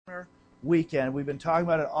weekend. We've been talking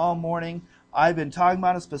about it all morning. I've been talking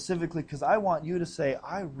about it specifically because I want you to say,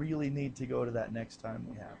 I really need to go to that next time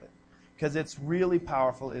we have it. Because it's really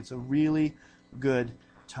powerful. It's a really good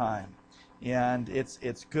time. And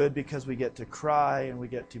it's good because we get to cry and we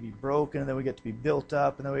get to be broken and then we get to be built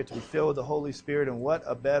up and then we get to be filled with the Holy Spirit. And what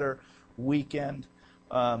a better weekend.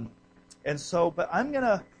 But I'm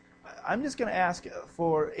just going to ask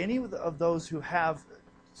for any of those who have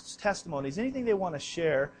testimonies, anything they want to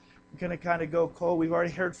share. I'm going to kind of go cold. We've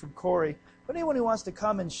already heard from Corey. But anyone who wants to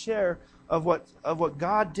come and share of what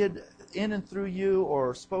God did in and through you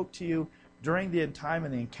or spoke to you during the time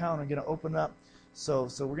and the encounter, I'm going to open up. So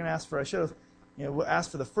we're going to ask for, we'll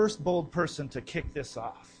ask for the first bold person to kick this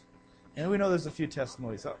off. And we know there's a few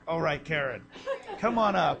testimonies. So, all right, Karen, come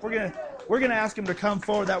on up. We're going to ask him to come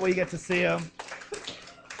forward. That way you get to see him.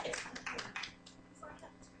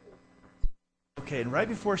 Okay, and right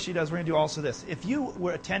before she does, we're going to do also this. If you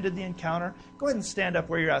attended the encounter, go ahead and stand up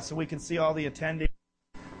where you're at so we can see all the attendees,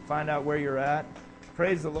 find out where you're at.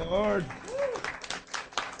 Praise the Lord.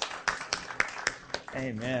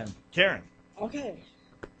 Amen. Karen. Okay.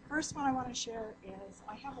 First one I want to share is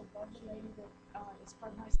I have a lovely lady that is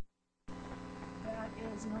part of my that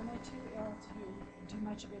is normally too ill to do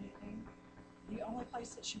much of anything. The only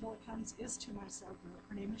place that she really comes is to my cell group.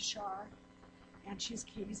 Her name is Shar, and she's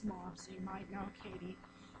Katie's mom, so you might know Katie.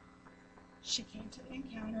 She came to the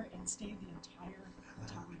encounter and stayed the entire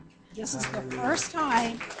time. This is the first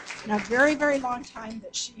time in a very, very long time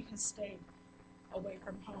that she has stayed away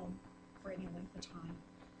from home for any length of time.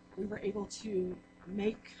 We were able to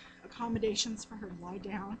make accommodations for her to lie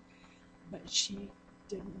down, but she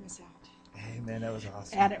didn't miss out. Amen. That was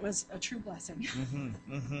awesome. And it was a true blessing. Mm-hmm.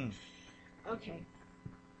 Mm-hmm. Okay.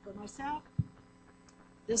 For myself,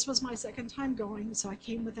 this was my second time going, so I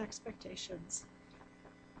came with expectations.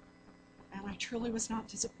 And I truly was not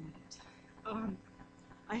disappointed.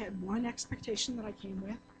 I had one expectation that I came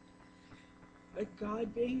with, but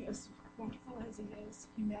God, being as wonderful as He is,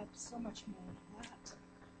 He met so much more than that.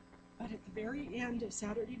 But at the very end of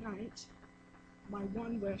Saturday night, my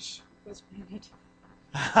one wish was granted.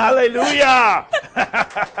 Hallelujah!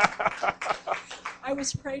 I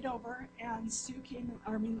was prayed over, and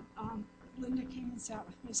Linda came and sat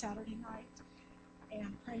with me Saturday night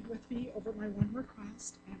and prayed with me over my one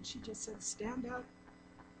request. And she just said, stand up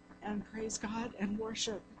and praise God and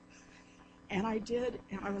worship. And I did,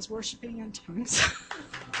 and I was worshiping in tongues.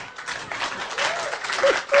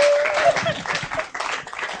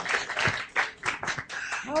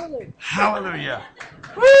 Hallelujah. Hallelujah.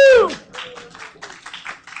 Woo!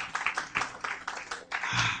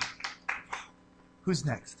 Who's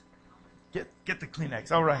next? Get the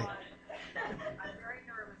Kleenex. All right. I'm very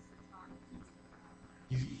nervous to talk.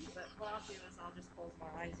 But what I'll do is I'll just close my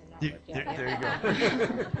eyes and not look at There you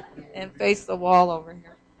go. and face the wall over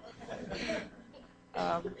here.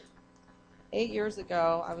 8 years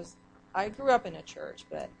ago, I grew up in a church,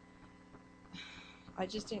 but I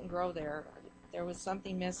just didn't grow there. There was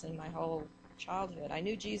something missing my whole childhood. I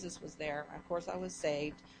knew Jesus was there. Of course, I was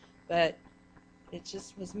saved, but it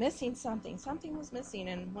just was missing something. Something was missing,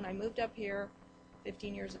 and when I moved up here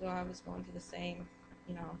 15 years ago, I was going to the same,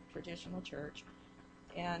 traditional church,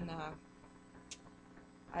 and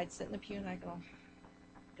I'd sit in the pew and I'd go,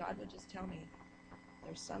 God would just tell me,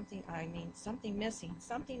 there's something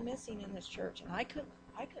missing in this church, and I couldn't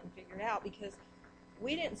figure it out because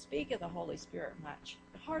we didn't speak of the Holy Spirit much,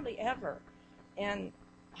 hardly ever, and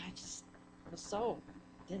I just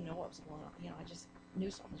didn't know what was going on. I just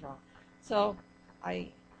knew something was wrong. So I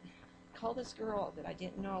called this girl that I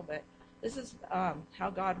didn't know, but this is how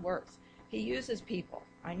God works. He uses people.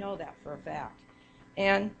 I know that for a fact.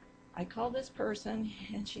 And I called this person,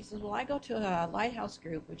 and she says, well, I go to a lighthouse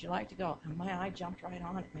group. Would you like to go? And my eye jumped right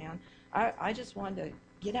on it, man. I just wanted to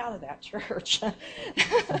get out of that church.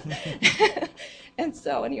 And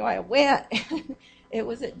so anyway, I went. It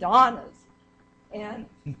was at Donna's. And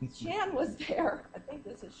Shan was there. I think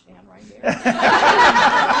this is Shan right here.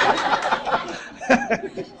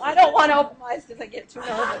 I don't want to open my eyes because I get too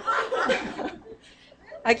nervous.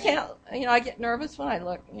 I can't, I get nervous when I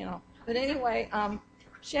look, But anyway,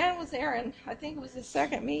 Shan was there, and I think it was the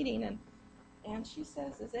second meeting, and she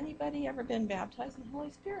says, has anybody ever been baptized in the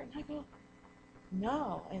Holy Spirit? And I go,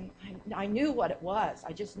 no. And I knew what it was.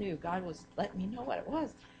 I just knew God was letting me know what it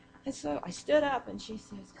was. And so I stood up, and she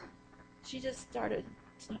just started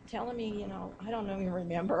telling me, I don't even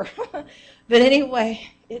remember. But anyway,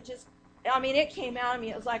 it came out of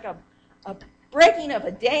me. It was like a breaking of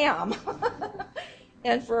a dam.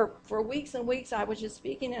 And for weeks and weeks, I was just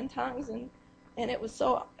speaking in tongues, and it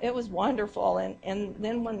was wonderful. And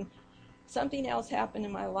then when something else happened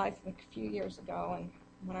in my life a few years ago, and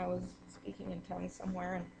when I was speaking in tongues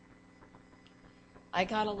somewhere, and I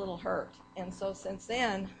got a little hurt. And so since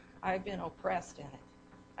then, I've been oppressed in it.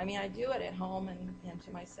 I mean, I do it at home and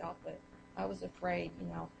to myself, but I was afraid,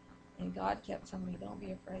 and God kept telling me, don't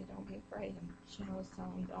be afraid, don't be afraid. And Shanna was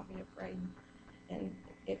telling me, don't be afraid. And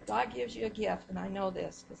if God gives you a gift, and I know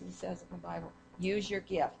this because he says it in the Bible, use your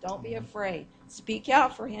gift. Don't be afraid. Speak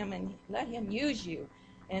out for him and let him use you.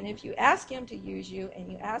 And if you ask him to use you and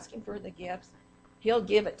you ask him for the gifts, he'll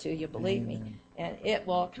give it to you, believe me. And it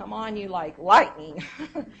will come on you like lightning.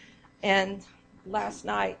 And last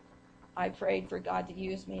night, I prayed for God to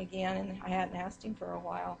use me again, and I hadn't asked him for a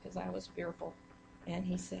while because I was fearful. And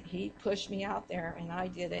he pushed me out there, and I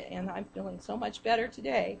did it, and I'm feeling so much better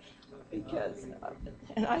today because,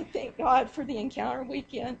 and I thank God for the encounter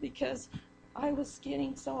weekend because I was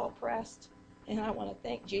getting so oppressed, and I want to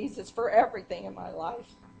thank Jesus for everything in my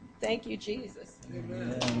life. Thank you, Jesus.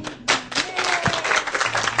 Amen.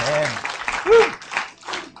 Amen.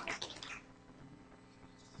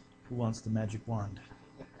 Who wants the magic wand?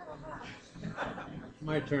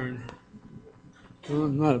 My turn. Well,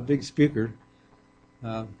 I'm not a big speaker.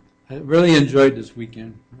 I really enjoyed this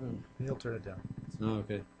weekend. He'll turn it down. Oh,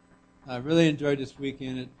 okay. I really enjoyed this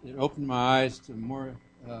weekend. It opened my eyes to more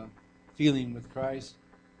feeling with Christ,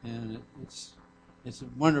 and it's a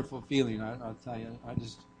wonderful feeling. I'll tell you.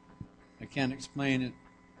 I can't explain it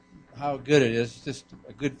how good it is. It's just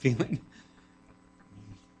a good feeling.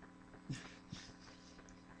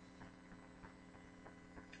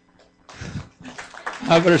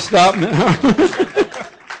 I better stop now.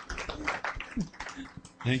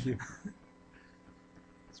 Thank you.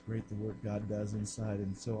 It's great the work God does inside,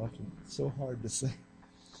 and so often so hard to say.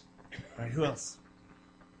 All right, who else?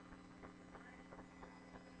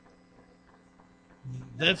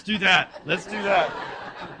 Let's do that.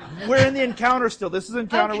 We're in the encounter still. This is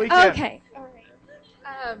encounter weekend. Okay. All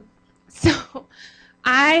right. So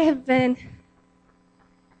I have been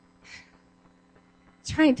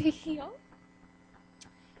trying to heal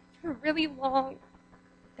from a really long,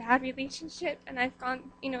 bad relationship, and I've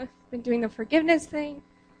been doing the forgiveness thing,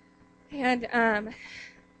 and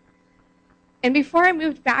before I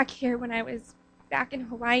moved back here, when I was back in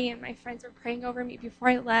Hawaii, and my friends were praying over me before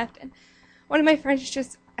I left, and one of my friends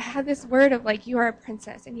just had this word of you are a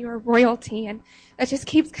princess and you are royalty, and that just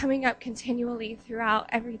keeps coming up continually throughout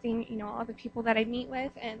everything, all the people that I meet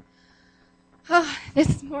with. And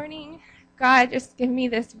this morning, God just gave me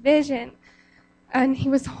this vision, and he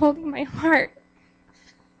was holding my heart,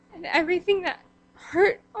 and everything that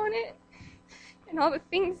hurt on it, and all the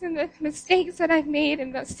things and the mistakes that I've made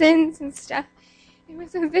and the sins and stuff, it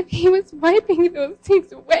was as if he was wiping those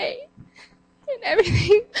things away, and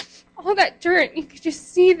everything, all that dirt, you could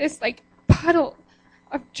just see this puddle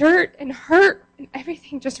of dirt and hurt and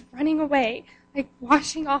everything just running away,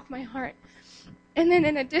 washing off my heart. And then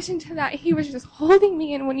in addition to that, he was just holding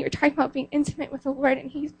me, and when you're talking about being intimate with the Lord,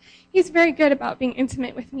 and he's very good about being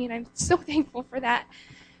intimate with me, and I'm so thankful for that.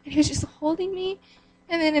 And he was just holding me,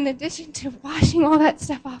 and then in addition to washing all that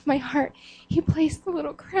stuff off my heart, he placed a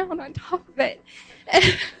little crown on top of it.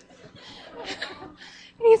 And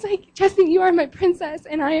he's like, Jesse, you are my princess,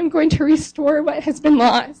 and I am going to restore what has been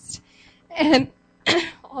lost. And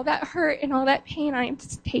all that hurt and all that pain, I am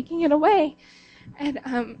just taking it away. And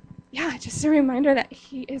just a reminder that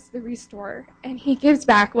he is the restorer, and he gives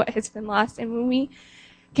back what has been lost. And when we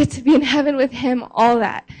get to be in heaven with him, all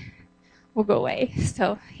that will go away.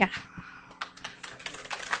 So, yeah.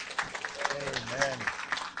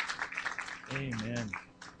 Amen.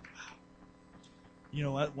 You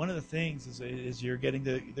know what? One of the things is you're getting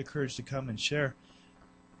the courage to come and share.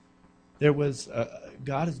 There was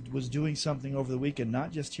God was doing something over the weekend,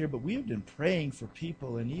 not just here, but we have been praying for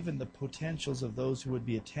people and even the potentials of those who would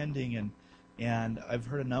be attending. And I've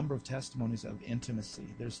heard a number of testimonies of intimacy.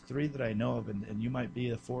 There's 3 that I know of, and you might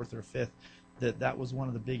be a 4th or 5th. That was one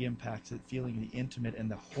of the big impacts, that feeling the intimate and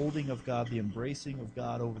the holding of God, the embracing of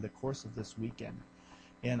God over the course of this weekend.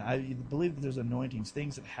 And I believe that there's anointings,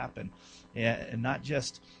 things that happen, and not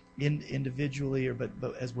just individually, but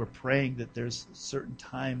as we're praying, that there's certain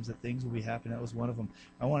times that things will be happening. That was one of them.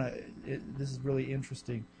 This is really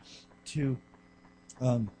interesting, too,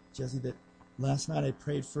 Jesse. That last night I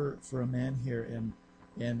prayed for a man here,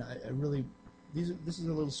 and I really this is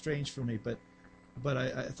a little strange for me, but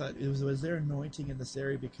I thought was there anointing in this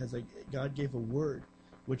area because God gave a word,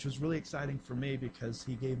 which was really exciting for me because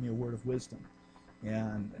He gave me a word of wisdom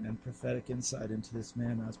and prophetic insight into this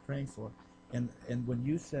man I was praying for. And when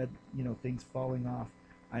you said, things falling off,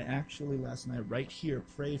 I actually last night right here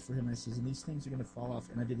prayed for him. I says, and these things are going to fall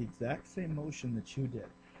off. And I did the exact same motion that you did.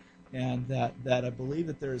 And that I believe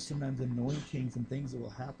that there is sometimes anointings and things that will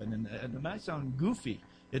happen. And it might sound goofy.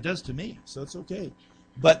 It does to me, so it's okay.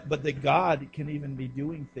 But that God can even be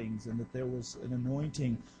doing things, and that there was an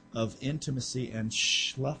anointing of intimacy and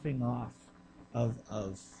sloughing off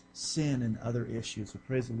of sin and other issues. So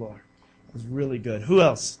praise the Lord. It was really good. Who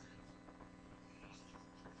else?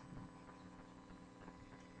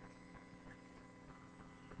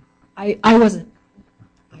 I wasn't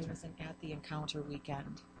at the encounter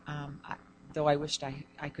weekend. Though I wished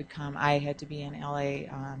I could come. I had to be in LA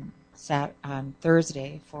on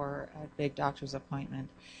Thursday for a big doctor's appointment.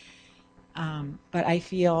 But I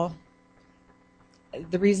feel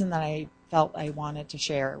the reason that I felt I wanted to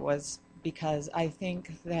share was because I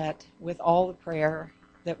think that with all the prayer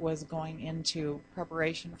that was going into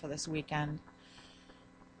preparation for this weekend,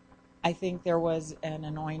 I think there was an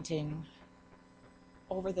anointing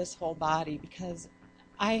over this whole body, because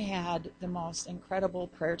I had the most incredible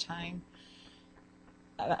prayer time,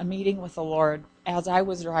 a meeting with the Lord as I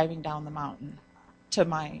was driving down the mountain to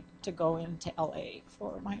go into LA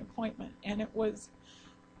for my appointment, and it was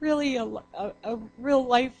really a real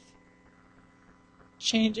life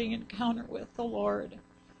changing encounter with the Lord.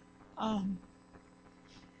 And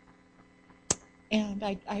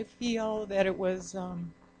I feel that it was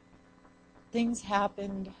things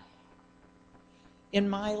happened in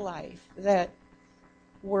my life that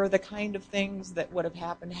were the kind of things that would have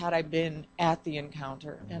happened had I been at the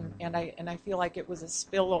encounter, and I feel like it was a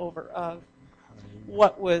spillover of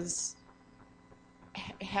what was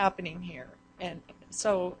happening here. And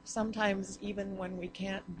so sometimes even when we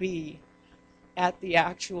can't be at the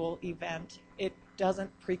actual event, it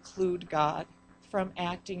doesn't preclude God from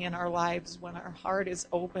acting in our lives when our heart is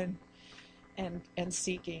open and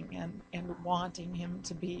seeking and wanting Him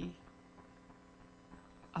to be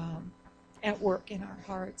at work in our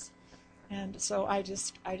hearts. And so I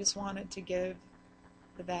just wanted to give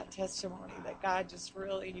that testimony that God just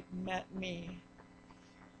really met me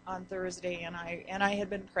on Thursday, and I had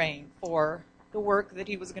been praying for the work that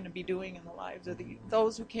He was going to be doing in the lives of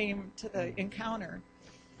those who came to the encounter,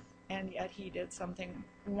 and yet He did something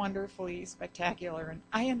wonderfully spectacular. And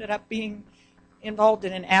I ended up being involved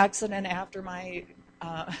in an accident after my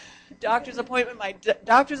doctor's appointment. My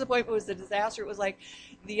doctor's appointment was a disaster. It was like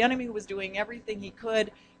the enemy was doing everything he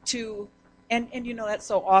could to, and you know that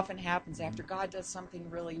so often happens after God does something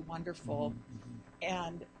really wonderful,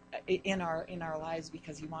 and in our lives,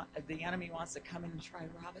 because the enemy wants to come in and try to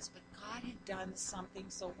rob us. But God had done something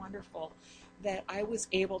so wonderful that I was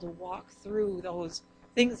able to walk through those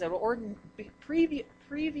things that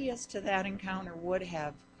previous to that encounter would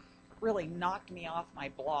have really knocked me off my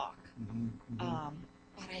block. But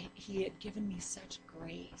He had given me such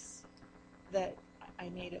grace that I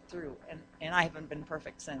made it through, and I haven't been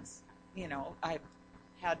perfect since. You know, I've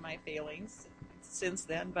had my failings since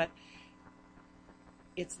then, but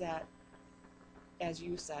it's that, as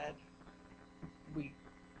you said, we,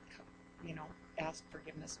 ask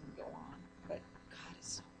forgiveness and go on. But God is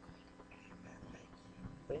so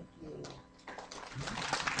good. Thank you.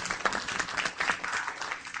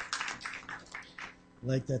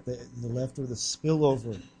 Like that, the left or the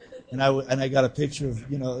spillover, and I got a picture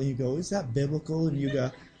of, you go, is that biblical? And you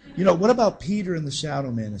go, what about Peter in the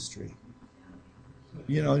shadow ministry?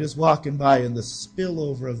 Just walking by, and the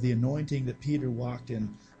spillover of the anointing that Peter walked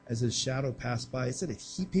in as his shadow passed by. He said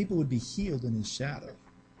people would be healed in his shadow.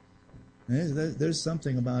 There's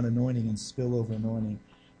something about anointing and spillover anointing.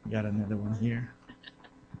 We got another one here.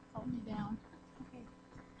 Hold me down.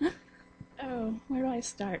 Okay. Oh, where do I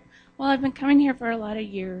start? Well, I've been coming here for a lot of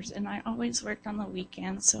years, and I always worked on the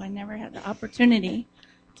weekends, so I never had the opportunity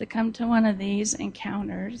to come to one of these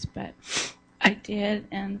encounters, but I did.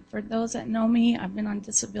 And for those that know me, I've been on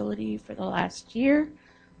disability for the last year.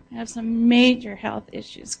 I have some major health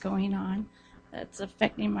issues going on that's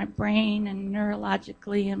affecting my brain and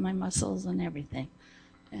neurologically and my muscles and everything.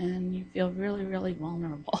 And you feel really, really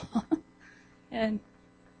vulnerable. And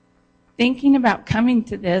thinking about coming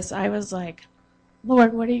to this, I was like,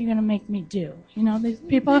 Lord, what are you going to make me do?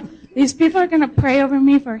 These people are going to pray over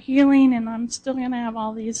me for healing, and I'm still going to have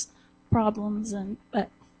all these problems. But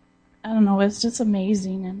I don't know, it's just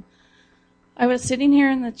amazing. And I was sitting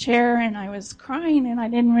here in the chair, and I was crying, and I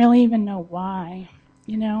didn't really even know why,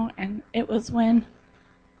 And it was when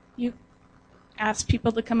you asked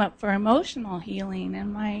people to come up for emotional healing,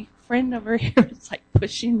 and my friend over here was like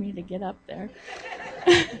pushing me to get up there.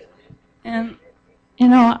 And,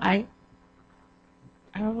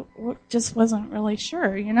 I just wasn't really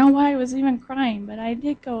sure, why I was even crying. But I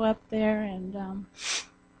did go up there, and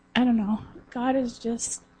I don't know. God is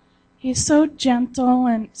just, he's so gentle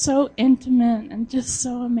and so intimate and just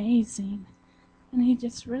so amazing. And he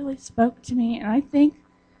just really spoke to me. And I think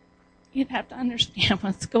you'd have to understand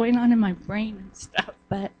what's going on in my brain and stuff.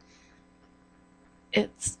 But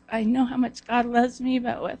I know how much God loves me,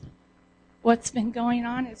 but with what's been going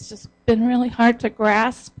on, it's just been really hard to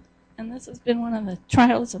grasp. And this has been one of the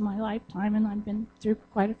trials of my lifetime, and I've been through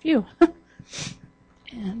quite a few.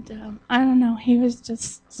 And I don't know, he was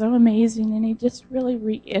just so amazing, and he just really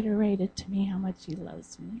reiterated to me how much he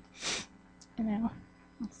loves me. You know,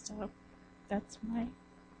 so that's my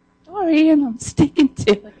story, and I'm sticking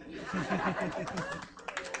to it.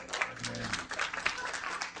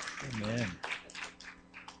 Amen.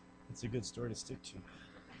 It's a good story to stick to.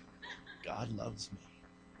 God loves me.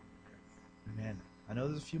 Amen. I know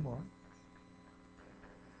there's a few more.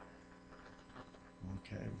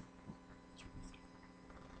 Okay.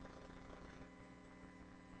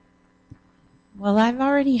 Well, I've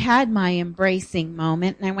already had my embracing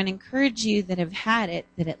moment, and I want to encourage you that have had it,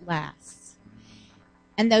 that it lasts.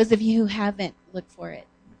 And those of you who haven't, look for it,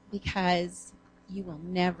 because you will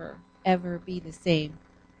never, ever be the same.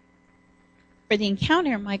 For the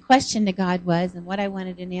encounter, my question to God was, and what I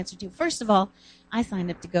wanted an answer to, first of all, I signed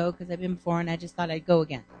up to go because I've been before, and I just thought I'd go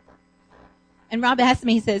again. And Rob asked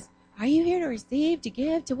me, he says, are you here to receive, to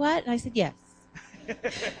give, to what? And I said, yes.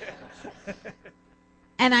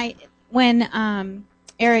 And when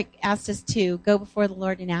Eric asked us to go before the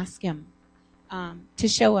Lord and ask him to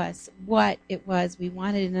show us what it was we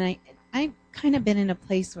wanted, and I've kind of been in a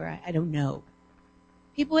place where I don't know.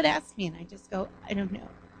 People would ask me, and I just go, I don't know.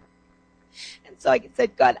 And so I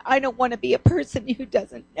said, God, I don't want to be a person who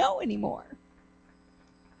doesn't know anymore.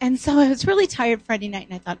 And so I was really tired Friday night,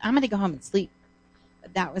 and I thought, I'm going to go home and sleep.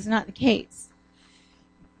 But that was not the case.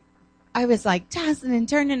 I was like tossing and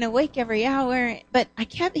turning awake every hour, but I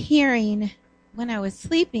kept hearing, when I was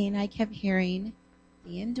sleeping, I kept hearing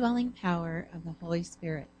the indwelling power of the Holy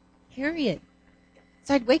Spirit, period.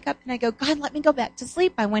 So I'd wake up and I'd go, God, let me go back to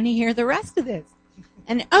sleep. I want to hear the rest of this.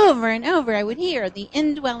 And over I would hear the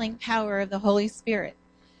indwelling power of the Holy Spirit.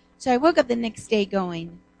 So I woke up the next day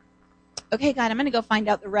going, okay, God, I'm going to go find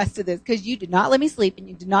out the rest of this because you did not let me sleep and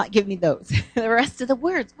you did not give me those. The rest of the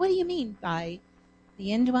words. What do you mean by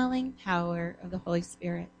the indwelling power of the Holy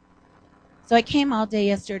Spirit? So I came all day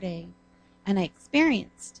yesterday and I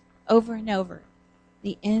experienced over and over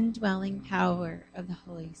the indwelling power of the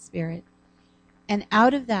Holy Spirit. And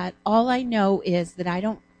out of that, all I know is that I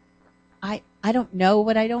don't know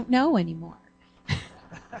what I don't know anymore.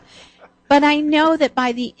 But I know that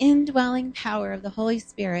by the indwelling power of the Holy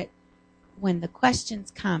Spirit, when the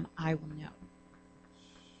questions come, I will know.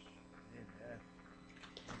 Amen.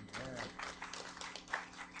 Amen.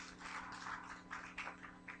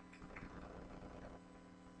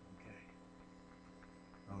 Okay.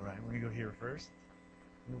 All right, we're going to go here first.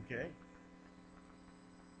 Okay.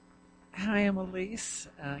 Hi, I'm Elise.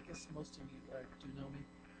 I guess most of you do know me.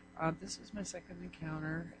 This was my second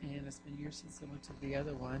encounter, and it's been years since I went to the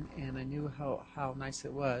other one, and I knew how nice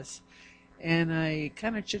it was. And I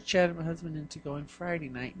kind of chit-chatted my husband into going Friday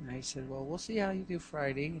night, and I said, well, we'll see how you do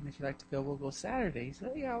Friday, and if you'd like to go, we'll go Saturday. He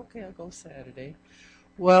said, yeah, okay, I'll go Saturday.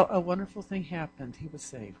 Well, a wonderful thing happened. He was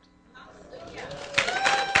saved.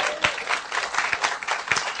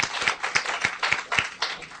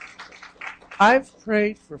 I've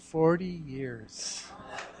prayed for 40 years.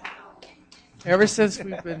 Ever since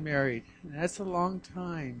we've been married. And that's a long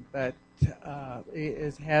time, but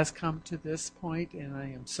it has come to this point, and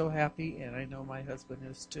I am so happy, and I know my husband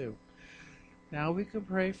is too. Now we can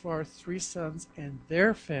pray for our 3 sons and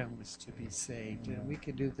their families to be saved, and we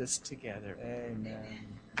can do this together.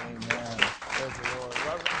 Amen. Amen. Praise the Lord.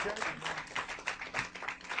 Robert,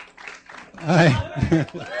 Hi.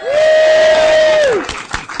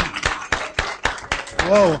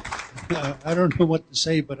 Whoa. I don't know what to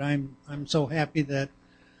say, but I'm so happy that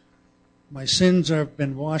my sins have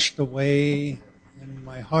been washed away and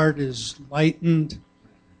my heart is lightened.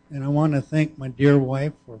 And I want to thank my dear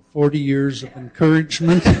wife for 40 years of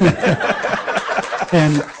encouragement.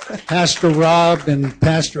 And Pastor Rob and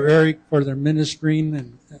Pastor Eric for their ministering.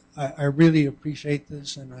 And I really appreciate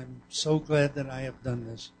this, and I'm so glad that I have done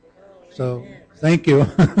this. So, thank you.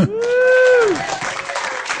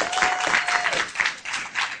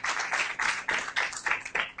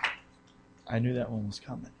 I knew that one was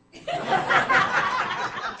coming.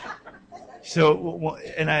 So,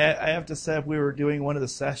 and I have to say, we were doing one of the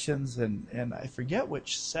sessions, and I forget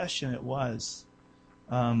which session it was,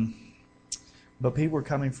 but people were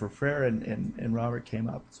coming for prayer, and Robert came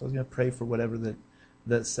up. So I was going to pray for whatever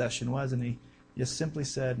that session was, and he just simply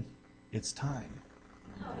said, it's time.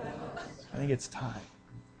 I think it's time.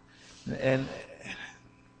 And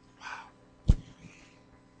wow,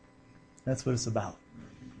 that's what it's about.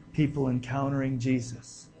 People encountering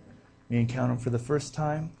Jesus. We encounter him for the first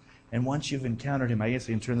time, and once you've encountered him, I guess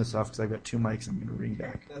I can turn this off because I've got two mics I'm going to ring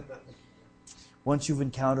back. Once you've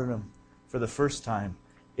encountered him for the first time,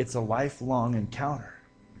 it's a lifelong encounter.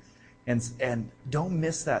 And don't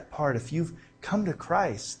miss that part. If you've come to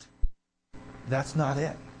Christ, that's not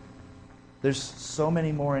it. There's so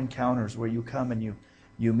many more encounters where you come and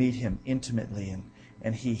you meet him intimately,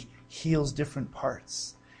 and he heals different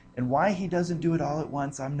parts. And why he doesn't do it all at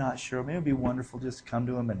once, I'm not sure. Maybe it would be wonderful just to come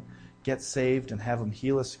to him and get saved and have him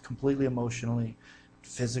heal us completely emotionally,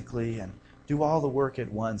 physically, and do all the work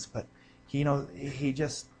at once. But he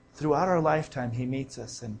just, throughout our lifetime, he meets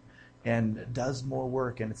us and does more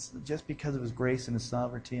work. And it's just because of his grace and his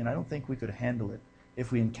sovereignty. And I don't think we could handle it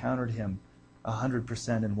if we encountered him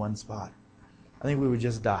 100% in one spot. I think we would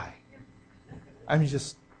just die. I mean,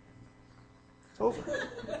 just, it's over.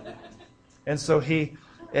 And so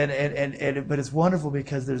but it's wonderful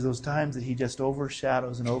because there's those times that he just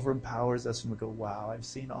overshadows and overempowers us, and we go, wow, I've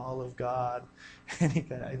seen all of God. And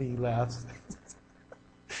he laughs.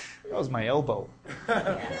 That was my elbow.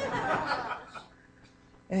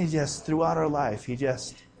 And he just, throughout our life, he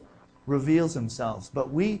just reveals himself. But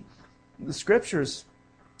the scriptures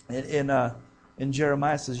in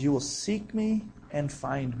Jeremiah says, you will seek me and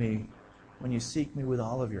find me when you seek me with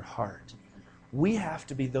all of your heart. We have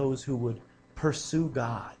to be those who would pursue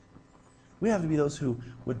God. We have to be those who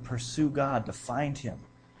would pursue God to find him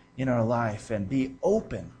in our life and be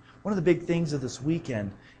open. One of the big things of this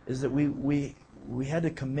weekend is that we had to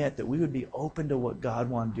commit that we would be open to what God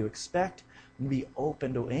wanted to expect and be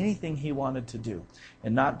open to anything he wanted to do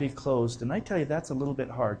and not be closed. And I tell you, that's a little bit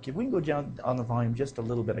hard. If we can go down on the volume just a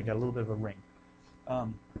little bit. I got a little bit of a ring.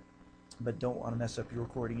 But don't want to mess up your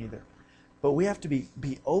recording either. But we have to be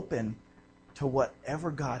open to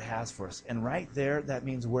whatever God has for us. And right there, that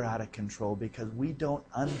means we're out of control because we don't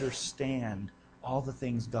understand all the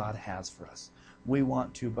things God has for us. We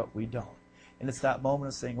want to, but we don't. And it's that moment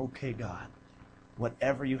of saying, okay, God,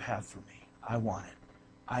 whatever you have for me, I want it.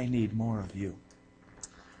 I need more of you.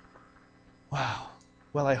 Wow.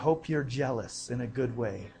 Well, I hope you're jealous in a good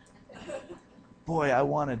way. Boy, I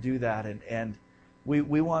want to do that. And we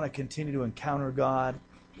want to continue to encounter God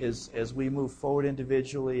as we move forward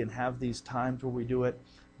individually and have these times where we do it.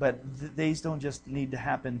 But these don't just need to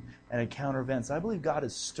happen at encounter events. I believe God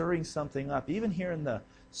is stirring something up, even here in the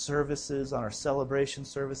services, on our celebration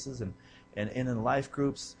services and in life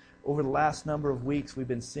groups. Over the last number of weeks, we've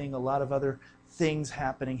been seeing a lot of other things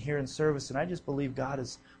happening here in service. And I just believe God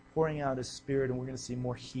is pouring out his Spirit, and we're going to see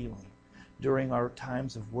more healing during our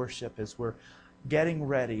times of worship as we're getting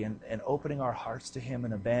ready and opening our hearts to him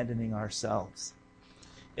and abandoning ourselves.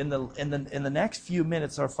 In the next few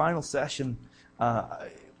minutes, our final session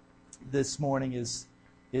this morning is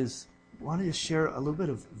I want to share a little bit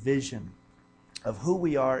of vision of who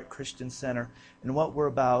we are at Christian Center and what we're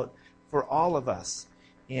about for all of us,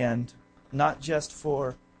 and not just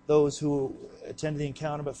for those who attend the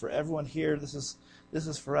encounter, but for everyone here. This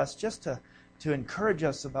is for us just to encourage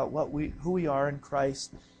us about who we are in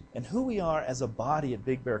Christ and who we are as a body at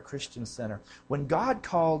Big Bear Christian Center. When God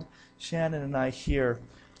called Shannon and I here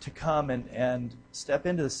to come and step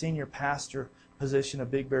into the senior pastor position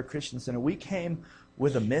of Big Bear Christian Center, we came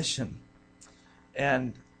with a mission.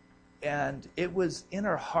 And it was in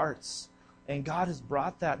our hearts. And God has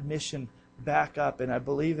brought that mission back up. And I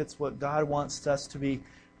believe it's what God wants us to be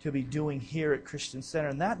doing here at Christian Center.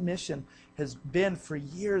 And that mission has been for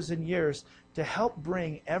years and years to help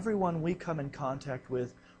bring everyone we come in contact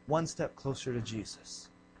with one step closer to Jesus.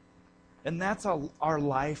 And that's our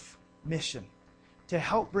life mission, to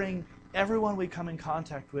help bring everyone we come in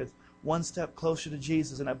contact with one step closer to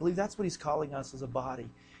Jesus. And I believe that's what he's calling us as a body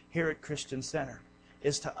here at Christian Center,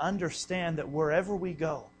 is to understand that wherever we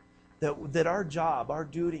go, that our job, our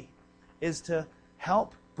duty, is to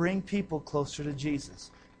help bring people closer to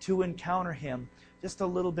Jesus, to encounter him just a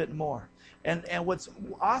little bit more. And what's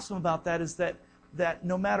awesome about that is that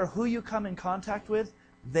no matter who you come in contact with,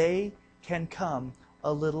 they can come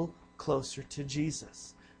a little closer to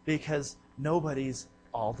Jesus, because nobody's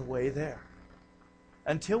all the way there.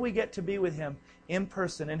 Until we get to be with him in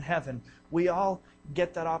person in heaven, we all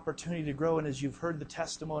get that opportunity to grow. And as you've heard the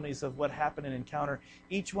testimonies of what happened in Encounter,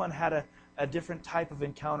 each one had a different type of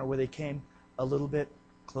encounter where they came a little bit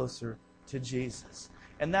closer to Jesus.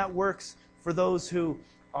 And that works for those who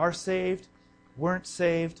are saved, weren't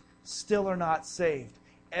saved, still are not saved.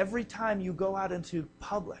 Every time you go out into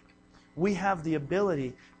public, we have the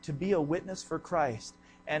ability to be a witness for Christ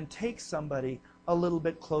and take somebody a little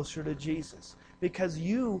bit closer to Jesus. Because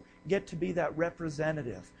you get to be that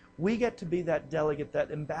representative. We get to be that delegate,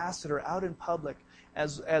 that ambassador out in public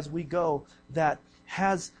as we go that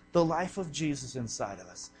has the life of Jesus inside of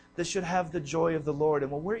us, that should have the joy of the Lord.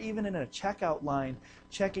 And when we're even in a checkout line,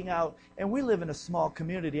 checking out, and we live in a small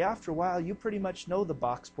community, after a while you pretty much know the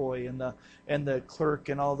box boy and the clerk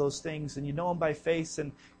and all those things, and you know them by face,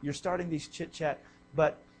 and you're starting these chit-chat.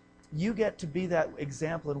 But you get to be that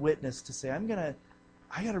example and witness to say, I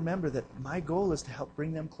got to remember that my goal is to help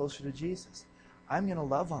bring them closer to Jesus. I'm going to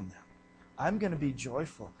love on them. I'm going to be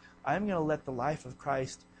joyful. I'm going to let the life of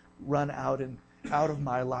Christ run out of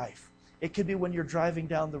my life. It could be when you're driving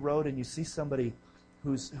down the road and you see somebody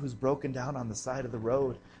who's broken down on the side of the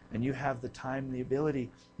road, and you have the time and the ability,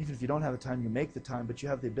 even if you don't have the time, you make the time, but you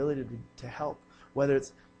have the ability to help. Whether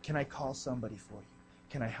it's, can I call somebody for you?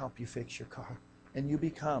 Can I help you fix your car? And you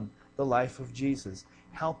become the life of Jesus,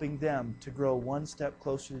 helping them to grow one step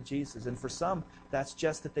closer to Jesus. And for some, that's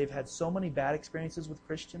just that they've had so many bad experiences with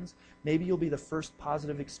Christians. Maybe you'll be the first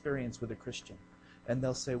positive experience with a Christian. And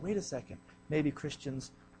they'll say, wait a second, maybe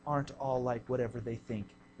Christians aren't all like whatever they think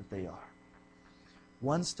that they are.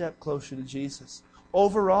 One step closer to Jesus.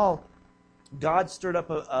 Overall, God stirred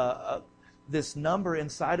up this number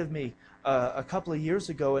inside of me a couple of years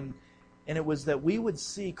ago, and it was that we would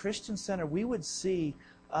see, Christian Center, we would see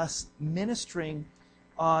us ministering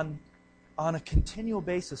on a continual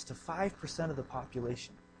basis to 5% of the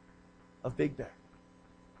population of Big Bear.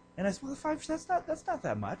 And I said, well, 5%, that's not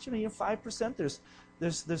that much. I mean, 5%,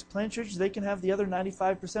 there's plenty of churches, they can have the other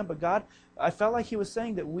 95%. But God, I felt like He was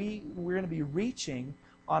saying that we're going to be reaching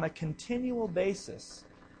on a continual basis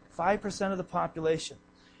 5% of the population.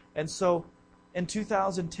 And so in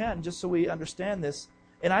 2010, just so we understand this,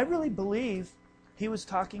 and I really believe He was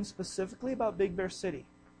talking specifically about Big Bear City.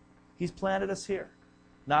 He's planted us here.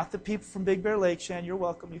 Not the people from Big Bear Lake. Shan, you're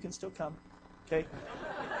welcome. You can still come. Okay?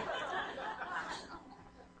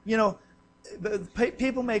 You know,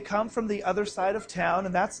 people may come from the other side of town,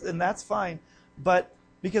 and that's fine. But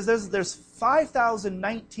because there's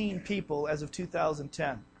 5,019 people as of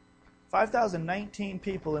 2010. 5,019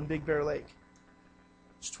 people in Big Bear Lake.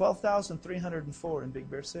 It's 12,304 in Big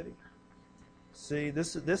Bear City. See,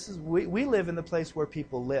 this is we live in the place where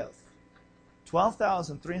people live.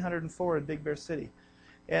 12,304 in Big Bear City.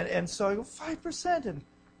 And so I go 5%, and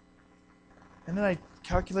then I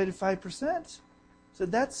calculated 5%. So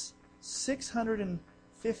that's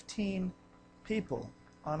 615 people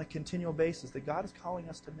on a continual basis that God is calling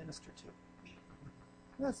us to minister to.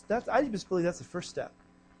 That's I just believe that's the first step.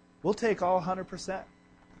 We'll take all 100%.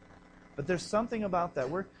 But there's something about that.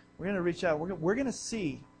 We're going to reach out. We're going to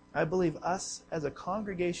see, I believe, us as a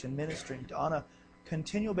congregation ministering on a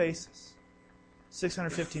continual basis.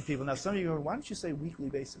 615 people. Now, some of you go, why don't you say weekly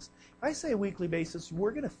basis? If I say a weekly basis,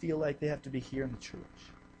 we're going to feel like they have to be here in the church.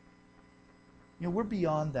 You know, we're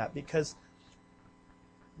beyond that because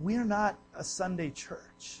we're not a Sunday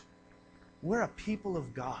church. We're a people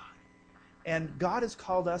of God. And God has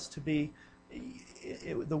called us to be,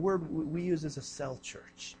 the word we use is a cell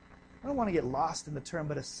church. I don't want to get lost in the term,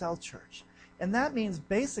 but a cell church. And that means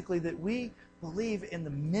basically that we believe in the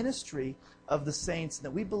ministry of the saints,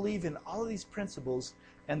 that we believe in all of these principles,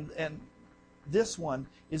 and this one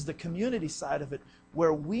is the community side of it,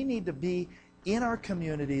 where we need to be in our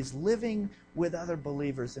communities, living with other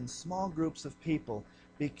believers in small groups of people,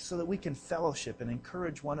 so that we can fellowship and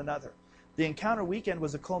encourage one another. The Encounter Weekend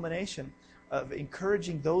was a culmination of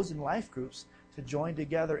encouraging those in life groups to join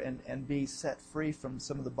together and be set free from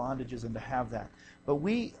some of the bondages and to have that. But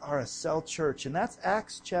we are a cell church, and that's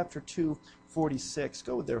Acts chapter 2, 46.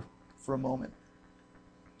 Go there for a moment.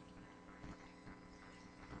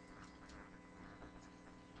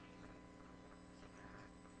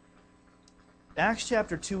 Acts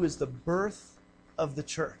chapter 2 is the birth of the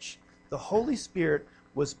church. The Holy Spirit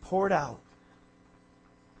was poured out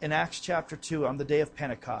in Acts chapter 2 on the day of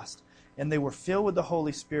Pentecost. And they were filled with the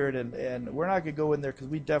Holy Spirit, and we're not going to go in there because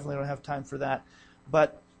we definitely don't have time for that.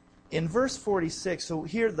 But in verse 46, so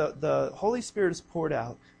here the Holy Spirit is poured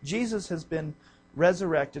out. Jesus has been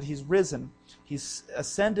resurrected. He's risen. He's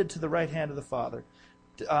ascended to the right hand of the Father.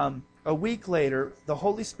 A week later, the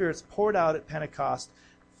Holy Spirit's poured out at Pentecost.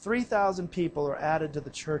 3,000 people are added to the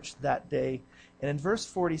church that day. And in verse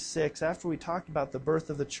 46, after we talked about the birth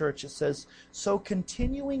of the church, it says, "So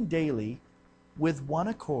continuing daily with one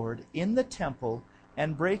accord in the temple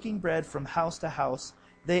and breaking bread from house to house,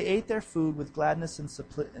 they ate their food with gladness and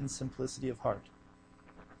simplicity of heart,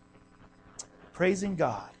 praising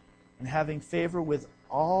God and having favor with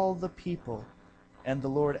all the people. And the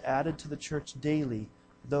Lord added to the church daily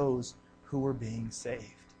those who were being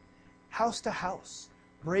saved." House to house,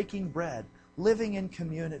 breaking bread, living in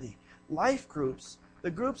community. Life groups,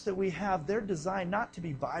 the groups that we have, they're designed not to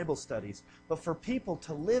be Bible studies, but for people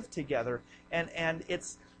to live together. And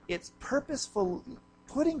it's purposeful,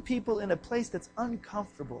 putting people in a place that's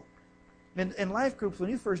uncomfortable. In life groups, when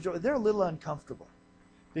you first join, they're a little uncomfortable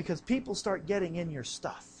because people start getting in your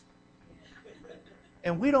stuff.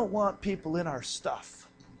 And we don't want people in our stuff.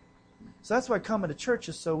 So that's why coming to church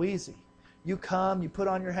is so easy. You come, you put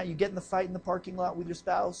on your hat, you get in the fight in the parking lot with your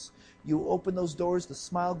spouse, you open those doors, the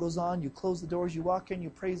smile goes on, you close the doors, you walk in, you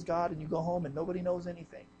praise God, and you go home, and nobody knows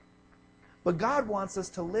anything. But God wants us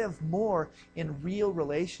to live more in real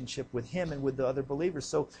relationship with Him and with the other believers.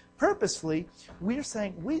 So purposefully, we're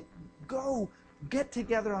saying we go get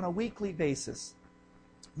together on a weekly basis,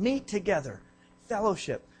 meet together,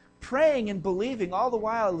 fellowship, praying and believing all the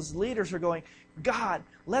while as leaders are going, God,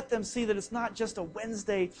 let them see that it's not just a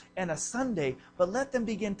Wednesday and a Sunday, but let them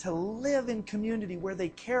begin to live in community where they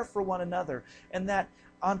care for one another. And that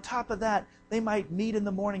on top of that, they might meet in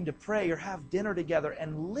the morning to pray or have dinner together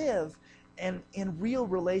and live in real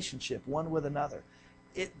relationship one with another.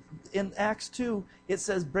 In Acts 2, it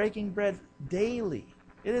says breaking bread daily.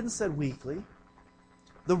 It didn't say weekly.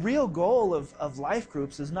 The real goal of life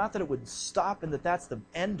groups is not that it would stop and that's the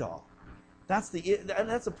end all. That's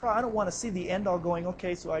a problem. I don't want to see the end all going,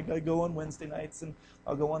 okay, so I go on Wednesday nights and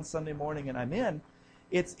I'll go on Sunday morning and I'm in.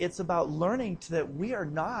 It's about learning that we are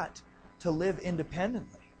not to live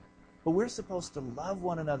independently, but we're supposed to love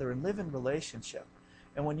one another and live in relationship.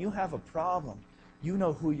 And when you have a problem, you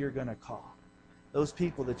know who you're going to call. Those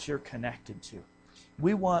people that you're connected to.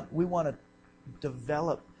 We want to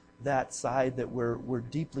develop that side that we're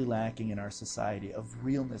deeply lacking in our society of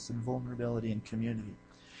realness and vulnerability and community.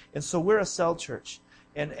 And so we're a cell church.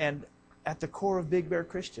 And at the core of Big Bear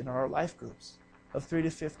Christian are our life groups of 3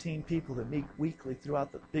 to 15 people that meet weekly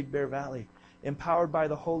throughout the Big Bear Valley, empowered by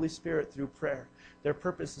the Holy Spirit through prayer. Their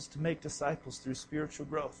purpose is to make disciples through spiritual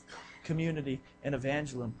growth, community, and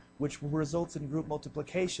evangelism, which results in group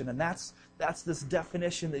multiplication. And that's this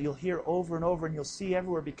definition that you'll hear over and over and you'll see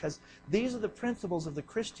everywhere, because these are the principles of the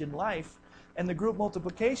Christian life. And the group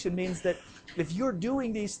multiplication means that if you're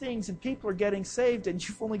doing these things and people are getting saved and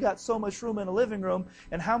you've only got so much room in a living room,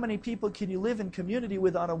 and how many people can you live in community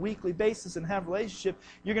with on a weekly basis and have relationship,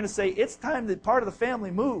 you're going to say it's time that part of the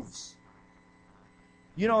family moves.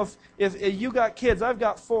 You know, if you got kids, I've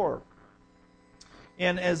got 4.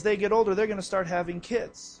 And as they get older, they're going to start having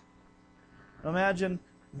kids. Imagine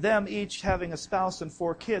them each having a spouse and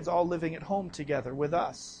 4 kids all living at home together with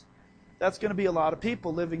us. That's going to be a lot of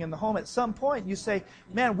people living in the home. At some point, you say,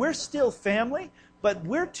 man, we're still family, but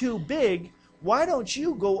we're too big. Why don't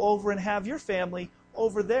you go over and have your family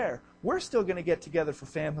over there? We're still going to get together for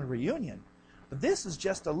family reunion. But this is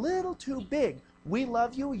just a little too big. We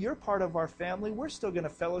love you. You're part of our family. We're still going to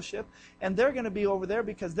fellowship. And they're going to be over there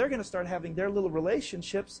because they're going to start having their little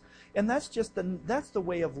relationships. And that's the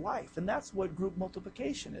way of life. And that's what group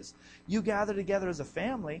multiplication is. You gather together as a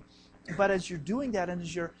family, but as you're doing that and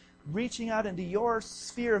as you're reaching out into your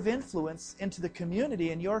sphere of influence into the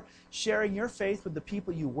community, and you're sharing your faith with the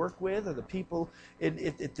people you work with or the people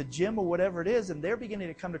at the gym or whatever it is, and they're beginning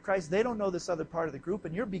to come to Christ. They don't know this other part of the group,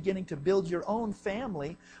 and you're beginning to build your own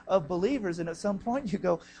family of believers. And at some point you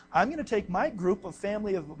go, I'm going to take my group of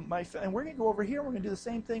family and we're going to go over here and we're going to do the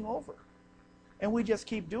same thing over. And we just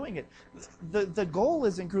keep doing it. The goal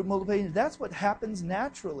is in group multiplication. That's what happens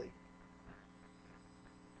naturally.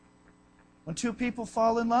 When 2 people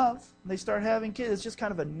fall in love and they start having kids, it's just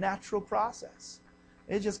kind of a natural process.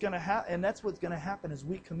 It's just going to happen, and that's what's going to happen as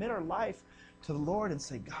we commit our life to the Lord and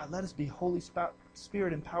say, God, let us be Holy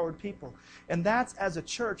Spirit-empowered people. And that's, as a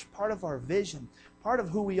church, part of our vision. Part of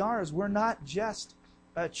who we are is we're not just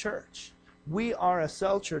a church. We are a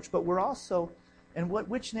cell church, but we're also, and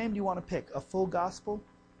which name do you want to pick? A full gospel?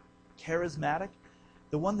 Charismatic?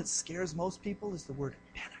 The one that scares most people is the word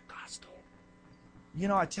Pentecostal. You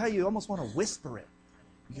know, I tell you, you almost want to whisper it.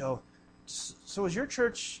 You go, so is your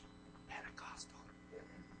church Pentecostal?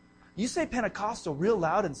 You say Pentecostal real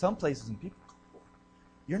loud in some places and people go,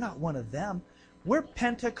 you're not one of them. We're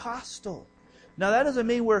Pentecostal. Now, that doesn't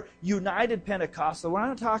mean we're United Pentecostal. We're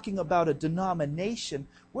not talking about a denomination.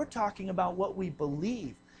 We're talking about what we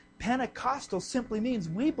believe. Pentecostal simply means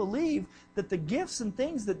we believe that the gifts and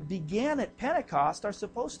things that began at Pentecost are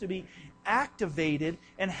supposed to be activated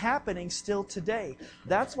and happening still today.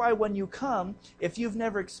 That's why when you come, if you've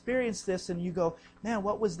never experienced this and you go, man,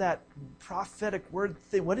 what was that prophetic word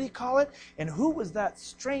thing? What do you call it? And who was that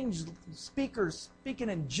strange speaker speaking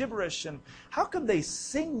in gibberish? And how come they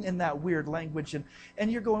sing in that weird language?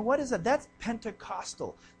 And you're going, what is that? That's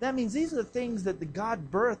Pentecostal. That means these are the things that the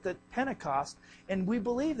God birthed at Pentecost, and we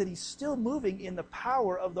believe that He's still moving in the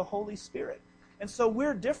power of the Holy Spirit. And so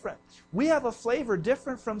we're different. We have a flavor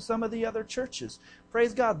different from some of the other churches.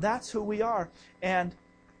 Praise God, that's who we are. And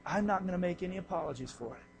I'm not going to make any apologies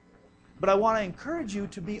for it. But I want to encourage you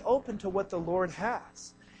to be open to what the Lord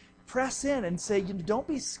has. Press in and say, don't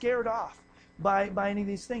be scared off by any of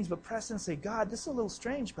these things, but press in and say, God, this is a little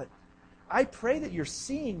strange, but I pray that you're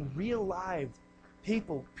seeing real live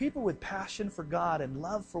people with passion for God and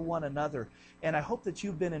love for one another. And I hope that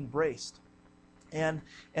you've been embraced. And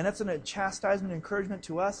that's a chastisement, encouragement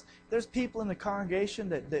to us. There's people in the congregation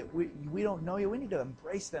that we don't know you. We need to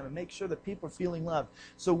embrace them and make sure that people are feeling loved.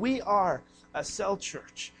 So we are a cell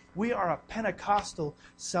church. We are a Pentecostal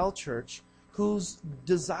cell church whose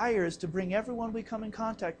desire is to bring everyone we come in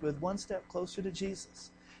contact with one step closer to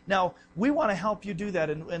Jesus. Now, we want to help you do that.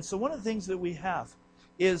 And so one of the things that we have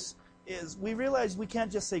is we realize we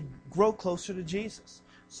can't just say grow closer to Jesus.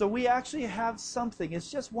 So we actually have something. It's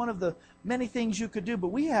just one of the many things you could do, but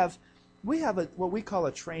we have what we call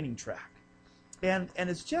a training track. And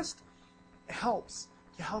it's just helps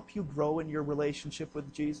to help you grow in your relationship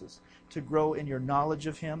with Jesus, to grow in your knowledge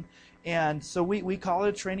of Him. And so we call it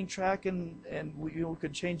a training track, and we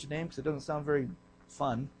could change the name because it doesn't sound very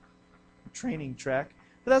fun. Training track.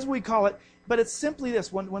 But that's what we call it. But it's simply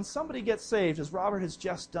this. When somebody gets saved, as Robert has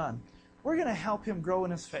just done, we're going to help him grow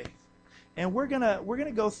in his faith. And we're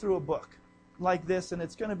gonna go through a book like this, and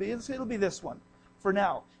it'll be this one for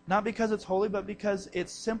now. Not because it's holy, but because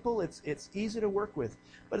it's simple, it's easy to work with.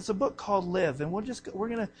 But it's a book called Live, and we're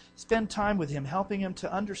gonna spend time with him, helping him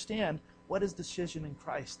to understand what his decision in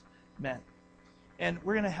Christ meant. And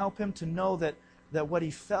we're gonna help him to know that what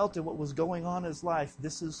he felt and what was going on in his life,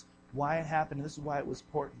 this is why it happened, and this is why it was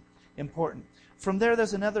important. From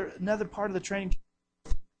there's another part of the training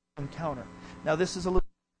encounter. Now this is a little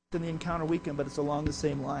in the encounter weekend, but it's along the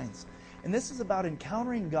same lines. And this is about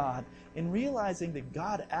encountering God and realizing that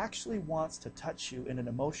God actually wants to touch you in an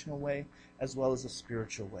emotional way as well as a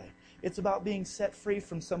spiritual way. It's about being set free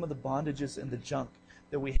from some of the bondages and the junk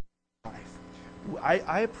that we have in life.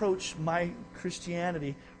 I approach my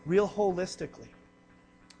Christianity real holistically.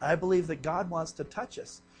 I believe that God wants to touch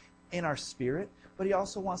us in our spirit, but He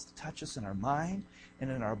also wants to touch us in our mind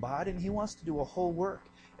and in our body, and He wants to do a whole work.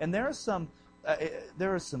 And there is some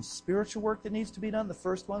spiritual work that needs to be done. The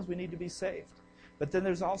first ones, we need to be saved. But then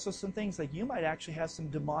there's also some things like you might actually have some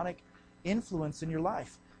demonic influence in your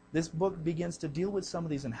life. This book begins to deal with some of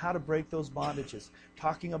these and how to break those bondages,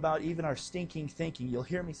 talking about even our stinking thinking. You'll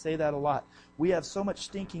hear me say that a lot. We have so much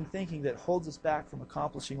stinking thinking that holds us back from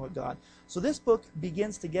accomplishing what God. So this book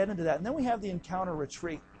begins to get into that. And then we have the Encounter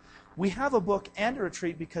Retreat. We have a book and a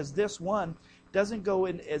retreat because this one doesn't go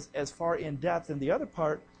in as far in depth, and the other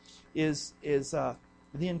part is the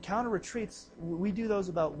encounter retreats. We do those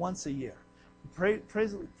about once a year.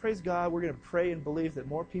 Praise God, we're going to pray and believe that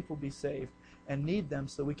more people be saved and need them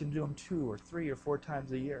so we can do them 2 or 3 or 4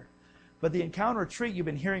 times a year. But the encounter retreat you've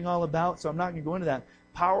been hearing all about, so I'm not going to go into that.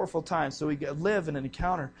 Powerful time. So we live in an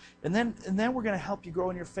encounter. And then we're going to help you grow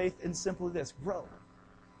in your faith in simply this, grow.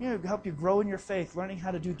 Help you grow in your faith, learning how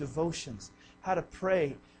to do devotions, how to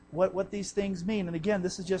pray, what these things mean. And again,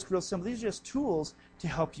 this is just real simple. These are just tools to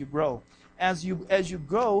help you grow. As you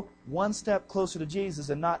grow one step closer to Jesus,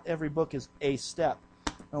 and not every book is a step.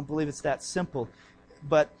 I don't believe it's that simple.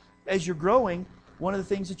 But as you're growing, one of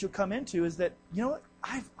the things that you'll come into is that, you know what,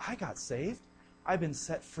 I got saved. I've been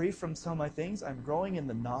set free from some of my things. I'm growing in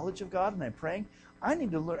the knowledge of God, and I'm praying. I need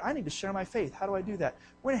to learn. I need to share my faith. How do I do that?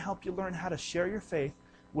 We're going to help you learn how to share your faith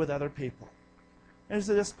with other people. And this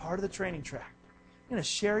is just part of the training track. You're going to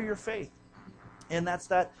share your faith. And that's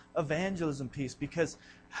that evangelism piece. Because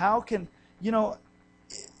how can, you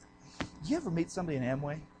ever meet somebody in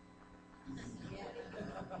Amway?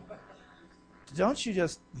 Don't you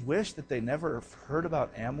just wish that they never heard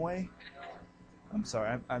about Amway? I'm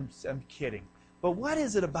sorry, I'm kidding. But what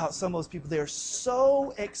is it about some of those people? They are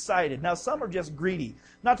so excited. Now, some are just greedy.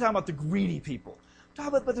 I'm not talking about the greedy people.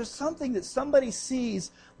 But there's something that somebody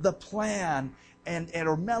sees the plan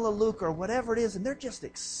or Melaleuca or whatever it is, and they're just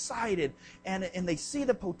excited, and they see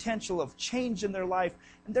the potential of change in their life,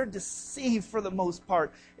 and they're deceived for the most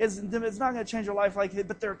part. It's not going to change their life like that,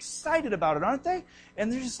 but they're excited about it, aren't they?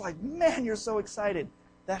 And they're just like, man, you're so excited.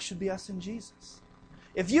 That should be us in Jesus.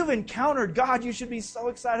 If you've encountered God, you should be so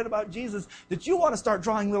excited about Jesus that you want to start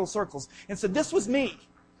drawing little circles and say, this was me.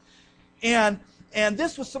 And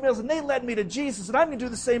this was somebody else, and they led me to Jesus, and I'm going to do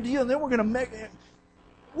the same to you, and then we're going to make it.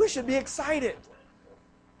 We should be excited.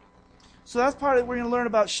 So that's part of it. We're going to learn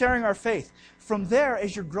about sharing our faith. From there,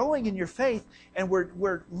 as you're growing in your faith, and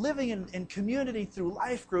we're living in community through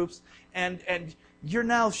life groups, and you're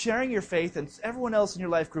now sharing your faith, and everyone else in your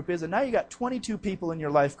life group is, and now you got 22 people in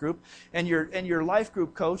your life group, and your life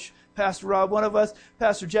group coach, Pastor Rob, one of us,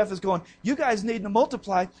 Pastor Jeff, is going, you guys need to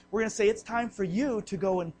multiply. We're going to say it's time for you to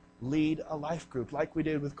go and lead a life group, like we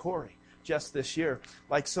did with Corey just this year.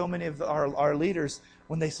 Like so many of our leaders,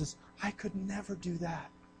 when they says, I could never do that.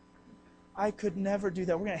 I could never do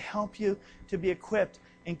that. We're going to help you to be equipped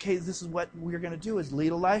in case this is what we're going to do, is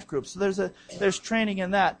lead a life group. So there's training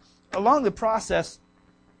in that. Along the process,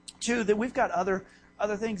 too, that we've got other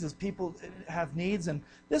things as people have needs. And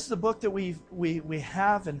this is a book that we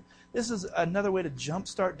have, and this is another way to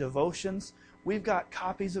jumpstart devotions. We've got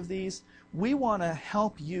copies of these. We want to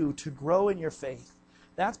help you to grow in your faith.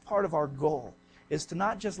 That's part of our goal, is to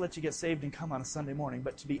not just let you get saved and come on a Sunday morning,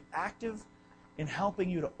 but to be active in helping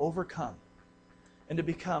you to overcome and to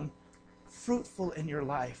become fruitful in your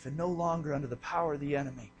life and no longer under the power of the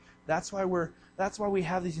enemy. That's why we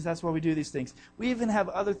have these things. That's why we do these things. We even have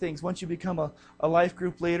other things. Once you become a life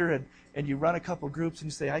group leader and you run a couple groups and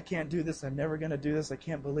you say, I can't do this. I'm never going to do this. I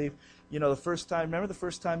can't believe. Remember the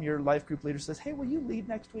first time your life group leader says, hey, will you lead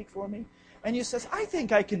next week for me? And you says, I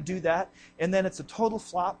think I can do that. And then it's a total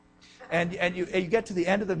flop. And you get to the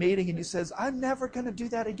end of the meeting and you says, I'm never going to do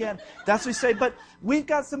that again. That's what we say. But we've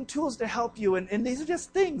got some tools to help you. And these are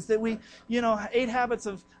just things that 8 habits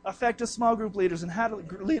of effective small group leaders and how to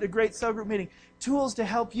lead a great cell group meeting. Tools to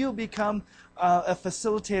help you become a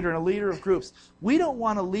facilitator and a leader of groups. We don't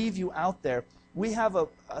want to leave you out there. We have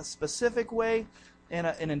a specific way and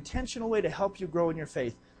an intentional way to help you grow in your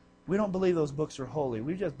faith. We don't believe those books are holy.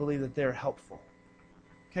 We just believe that they're helpful.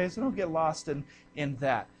 Okay, so don't get lost in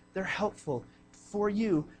that. They're helpful for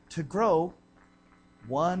you to grow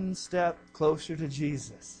one step closer to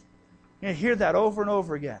Jesus. You hear that over and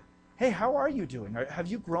over again. Hey, how are you doing? Have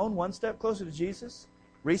you grown one step closer to Jesus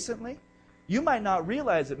recently? You might not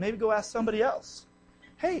realize it. Maybe go ask somebody else.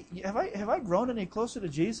 Hey, have I grown any closer to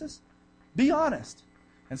Jesus? Be honest.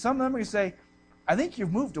 And some of them are going to say, I think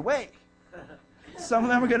you've moved away. Some of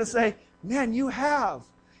them are going to say, man, you have.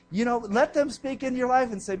 Let them speak into your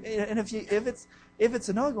life and say, and if it's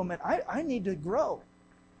a no, go, man, I need to grow.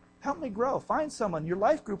 Help me grow. Find someone. Your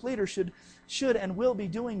life group leader should and will be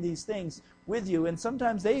doing these things with you. And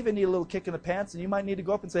sometimes they even need a little kick in the pants, and you might need to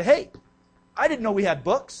go up and say, hey, I didn't know we had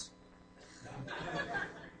books.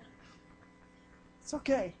 It's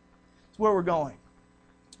okay. It's where we're going.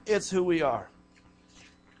 It's who we are.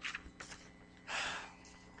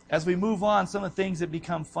 As we move on, some of the things that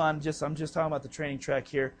become fun, I'm just talking about the training track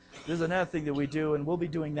here. There's another thing that we do, and we'll be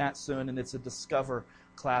doing that soon, and it's a Discover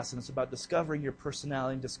class, and it's about discovering your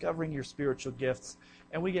personality and discovering your spiritual gifts.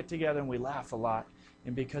 And we get together and we laugh a lot,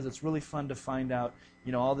 and because it's really fun to find out,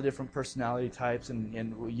 all the different personality types,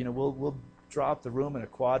 and we'll draw up the room in a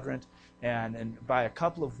quadrant, and by a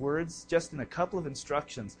couple of words, just in a couple of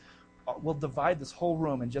instructions, we'll divide this whole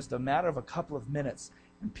room in just a matter of a couple of minutes.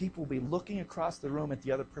 And people will be looking across the room at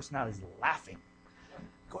the other personalities, laughing.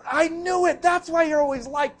 Going, I knew it! That's why you're always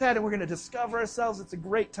like that! And we're going to discover ourselves. It's a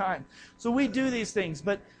great time. So we do these things.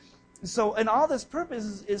 And all this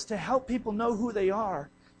purpose is to help people know who they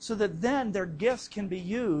are, so that then their gifts can be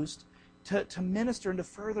used to minister and to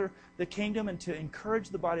further the kingdom and to encourage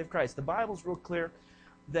the body of Christ. The Bible's real clear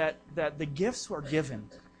that the gifts are given,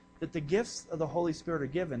 that the gifts of the Holy Spirit are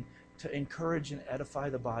given to encourage and edify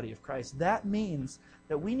the body of Christ. That means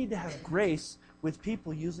that we need to have grace with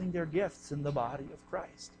people using their gifts in the body of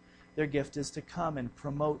Christ. Their gift is to come and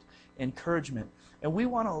promote encouragement. And we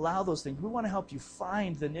want to allow those things. We want to help you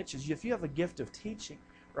find the niches. If you have a gift of teaching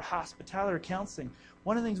or hospitality or counseling,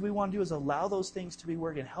 one of the things we want to do is allow those things to be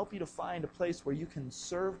worked and help you to find a place where you can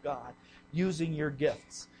serve God using your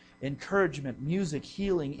gifts. Encouragement, music,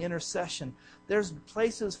 healing, intercession. There's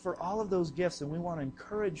places for all of those gifts, and we want to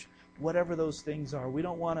encourage whatever those things are. We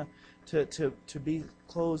don't want to be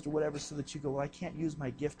closed or whatever so that you go, well, I can't use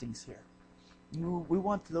my giftings here. We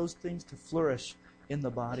want those things to flourish in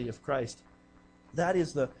the body of Christ. That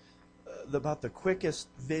is about the quickest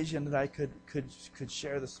vision that I could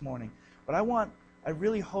share this morning. But I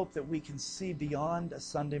really hope that we can see beyond a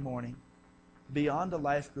Sunday morning, beyond a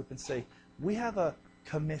life group, and say, we have a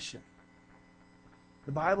commission.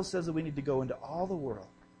 The Bible says that we need to go into all the world.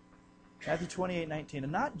 Matthew 28:19,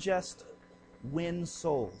 and not just win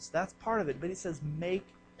souls. That's part of it, but he says make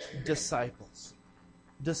disciples.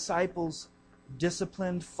 Disciples,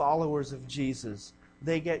 disciplined followers of Jesus,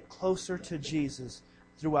 they get closer to Jesus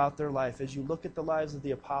throughout their life. As you look at the lives of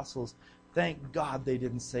the apostles, thank God they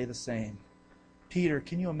didn't say the same. Peter,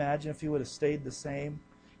 can you imagine if he would have stayed the same?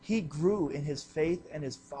 He grew in his faith and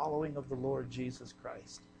his following of the Lord Jesus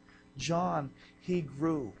Christ. John, he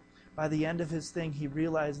grew. By the end of his thing, he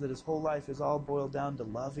realized that his whole life is all boiled down to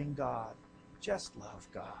loving God. Just love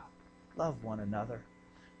God. Love one another.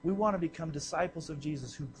 We want to become disciples of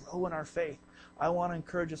Jesus who grow in our faith. I want to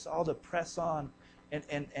encourage us all to press on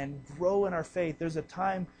and grow in our faith. There's a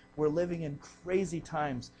time we're living in crazy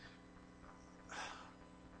times.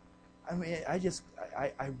 I mean,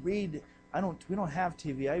 I read, we don't have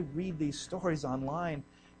TV. I read these stories online,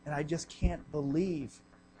 and I just can't believe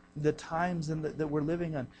the times that we're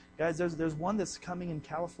living in. Guys, there's one that's coming in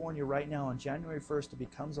California right now on January 1st. It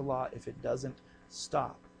becomes a law if it doesn't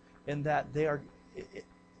stop. In that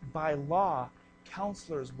by law,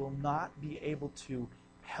 counselors will not be able to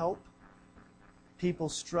help people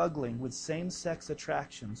struggling with same-sex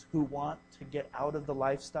attractions who want to get out of the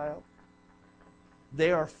lifestyle.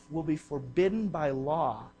 They will be forbidden by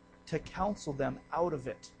law to counsel them out of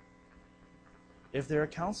it if they're a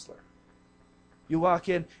counselor. You walk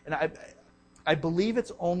in, and I believe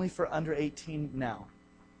it's only for under 18 now.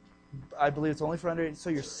 I believe it's only for under 18. So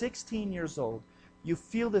you're 16 years old. You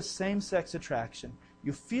feel this same-sex attraction.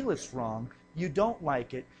 You feel it's wrong. You don't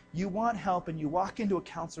like it. You want help, and you walk into a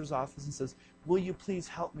counselor's office and says, "Will you please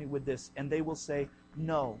help me with this?" And they will say,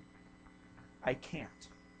 "No, I can't."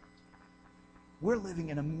 We're living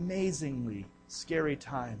in amazingly scary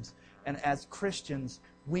times. And as Christians,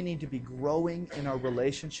 we need to be growing in our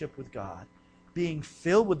relationship with God, being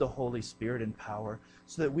filled with the Holy Spirit and power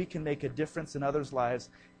so that we can make a difference in others' lives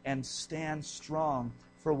and stand strong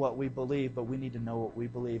for what we believe, but we need to know what we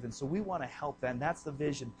believe. And so we want to help that, and that's the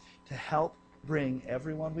vision, to help bring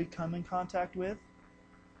everyone we come in contact with.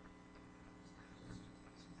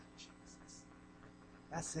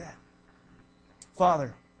 That's it.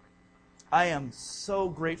 Father, I am so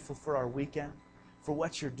grateful for our weekend, for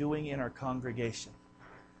what you're doing in our congregation.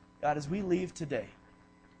 God, as we leave today,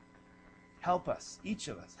 help us, each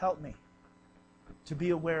of us, help me to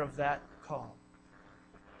be aware of that call.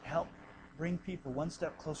 Help bring people one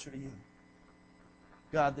step closer to you.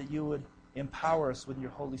 God, that you would empower us with your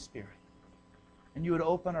Holy Spirit. And you would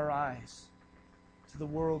open our eyes to the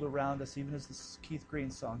world around us, even as the Keith Green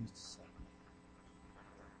song used to say.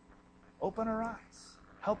 Open our eyes.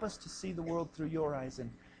 Help us to see the world through your eyes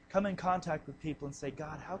and come in contact with people and say,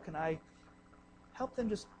 God, how can I help them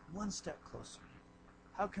just one step closer?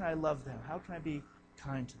 How can I love them? How can I be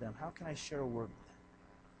kind to them? How can I share a word with them?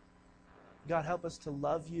 God, help us to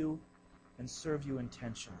love you and serve you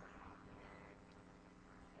intentionally.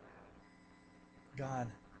 God,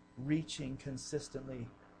 reaching consistently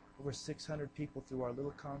over 600 people through our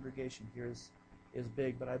little congregation here is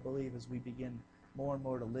big, but I believe as we begin more and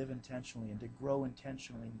more to live intentionally and to grow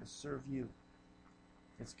intentionally and to serve you,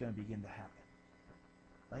 it's going to begin to happen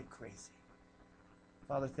like crazy.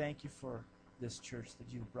 Father, thank you for this church that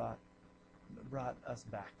you've brought us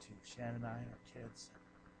back to, Shannon and I and our kids.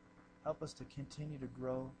 Help us to continue to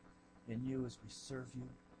grow in you as we serve you,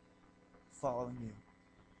 following you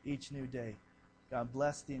each new day. God,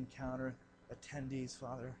 bless the encounter attendees,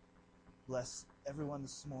 Father. Bless everyone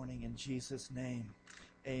this morning in Jesus' name.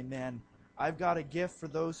 Amen. I've got a gift for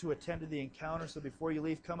those who attended the encounter, so before you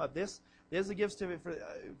leave, come up. This is a gift for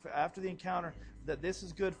after the encounter, that this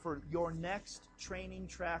is good for your next training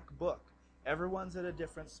track book. Everyone's at a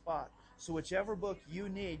different spot. So whichever book you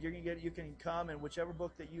need, you can come, and whichever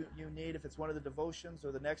book that you need, if it's one of the devotions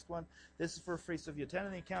or the next one, this is for free. So if you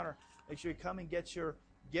attend the encounter, make sure you come and get your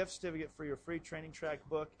gift certificate for your free training track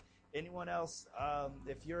book. Anyone else,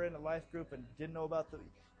 if you're in a life group and didn't know about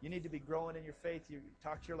you need to be growing in your faith, you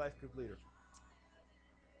talk to your life group leader.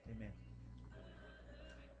 Amen.